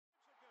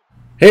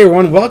Hey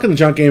everyone, welcome to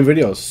Junk Game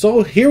Videos.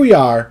 So here we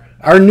are,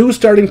 our new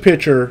starting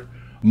pitcher,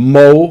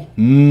 Mo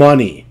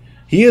Money.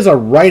 He is a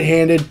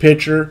right-handed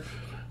pitcher.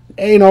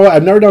 Hey, you know,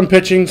 I've never done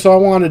pitching, so I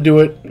wanted to do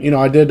it. You know,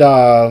 I did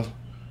a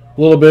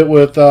little bit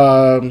with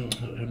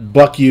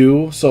Buck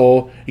U,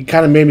 so it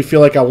kind of made me feel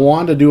like I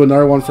wanted to do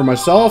another one for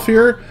myself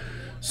here.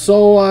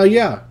 So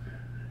yeah,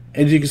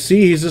 as you can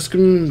see, he's just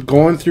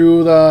going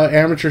through the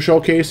amateur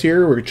showcase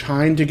here. We're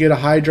trying to get a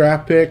high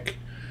draft pick,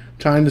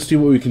 trying to see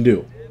what we can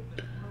do.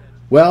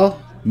 Well,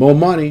 Mo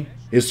Money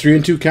is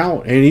 3-2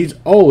 count, and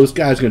this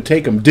guy's gonna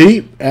take him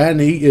deep,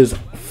 and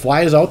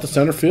flies out to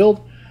center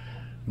field.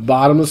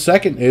 Bottom of the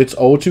second, it's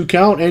 0-2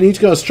 count, and he's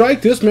gonna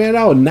strike this man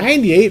out.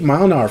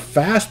 98-mile-an-hour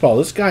fastball.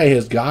 This guy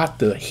has got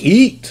the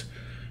heat.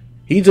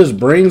 He just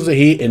brings the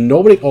heat, and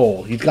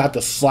he's got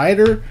the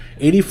slider,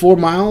 84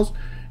 miles,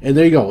 and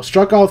there you go.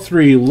 Struck out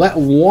 3, let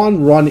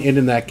 1 run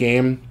in that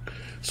game.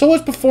 So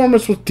his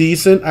performance was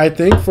decent, I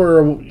think.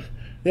 So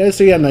he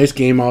had a nice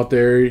game out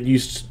there.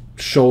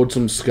 Showed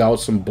some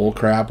scouts, some bull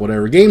crap,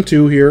 whatever. Game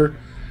 2 here.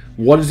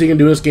 What is he going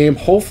to do in this game?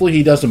 Hopefully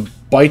he doesn't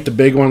bite the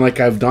big one like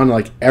I've done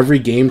like every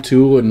game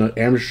 2 in the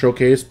amateur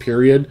showcase,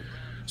 period.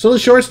 So the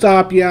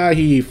shortstop, yeah,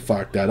 he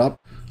fucked that up.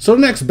 So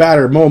the next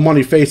batter, Mo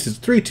Money, faces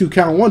 3-2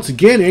 count once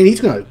again, and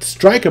he's going to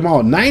strike him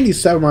out.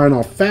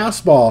 97-mile-an-hour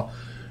fastball.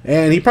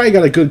 And he probably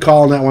got a good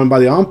call on that one by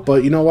the ump,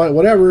 but you know what?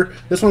 Whatever.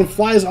 This one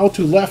flies out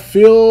to left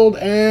field,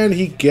 and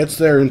he gets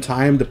there in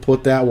time to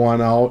put that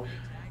one out.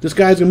 This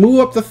guy's going to move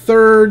up to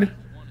third.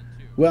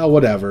 Well,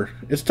 whatever.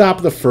 It's top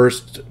of the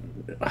first.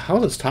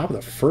 How is it top of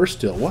the first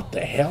still? What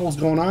the hell is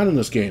going on in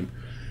this game?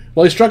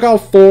 Well, he struck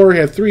out 4. He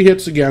had 3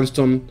 hits against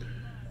him.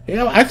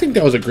 Yeah, I think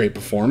that was a great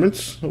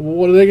performance.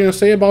 What are they going to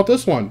say about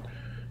this one?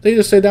 They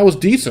just say that was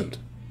decent.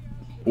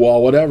 Well,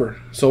 whatever.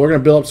 So we're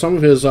going to build up some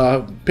of his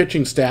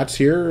pitching stats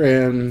here,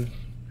 and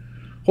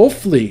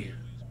hopefully,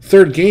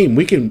 third game,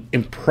 we can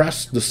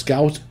impress the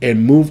scouts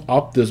and move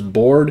up this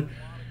board.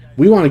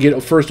 We want to get a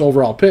first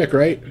overall pick,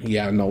 right?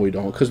 Yeah, no, we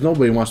don't, because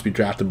nobody wants to be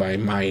drafted by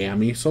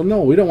Miami. So,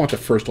 no, we don't want the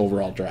first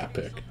overall draft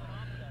pick.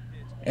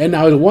 And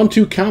now the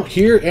 1-2 count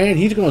here, and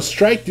he's going to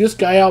strike this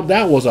guy out.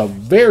 That was a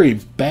very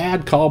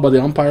bad call by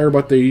the umpire,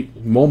 but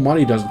Mo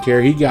Money doesn't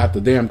care. He got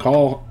the damn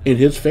call in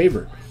his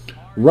favor.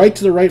 Right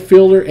to the right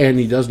fielder, and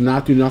he does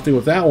not do nothing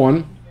with that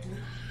one.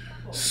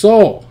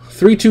 So,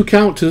 3-2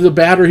 count to the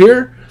batter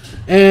here.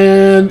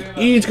 And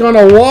he's going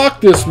to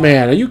walk this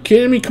man. Are you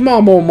kidding me? Come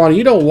on, Mo Money.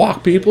 You don't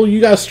walk people. You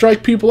got to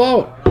strike people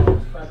out.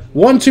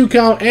 1-2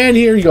 count, and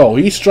here you go.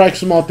 He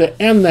strikes him out to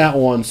end that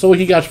one. So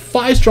he got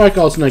 5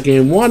 strikeouts in that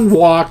game. 1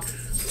 walk,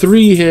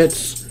 3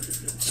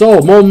 hits.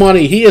 So Mo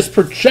Money, he is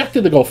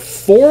projected to go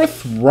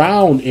 4th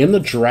round in the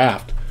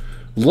draft.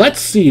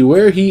 Let's see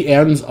where he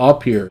ends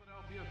up here.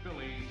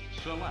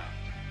 Select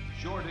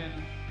Jordan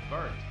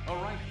Burt, a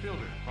right fielder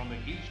from the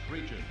East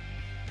region.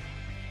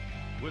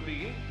 With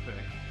the 8th pick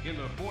in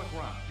the 4th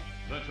round,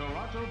 the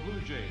Toronto Blue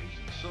Jays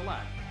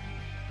select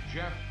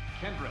Jeff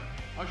Kendrick,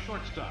 a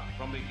shortstop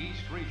from the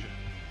East region.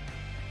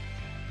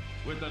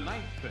 With the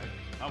 9th pick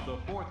of the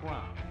 4th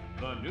round,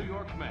 the New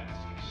York Mets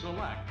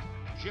select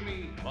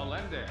Jimmy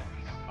Melendez,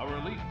 a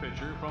relief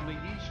pitcher from the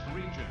East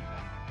region.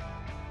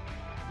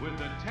 With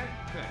the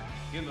 10th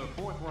pick in the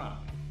 4th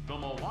round, the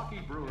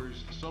Milwaukee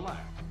Brewers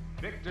select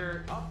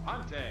Victor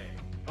Aponte,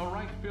 a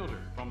right fielder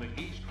from the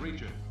East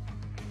region.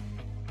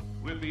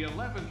 With the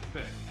 11th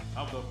pick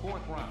of the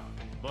 4th round,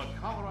 the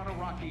Colorado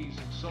Rockies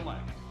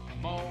select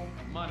Mo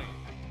Money,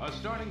 a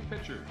starting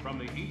pitcher from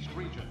the East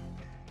region.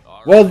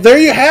 Well, there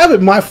you have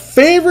it. My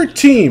favorite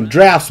team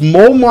drafts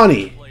Mo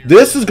Money.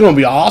 This is going to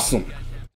be awesome.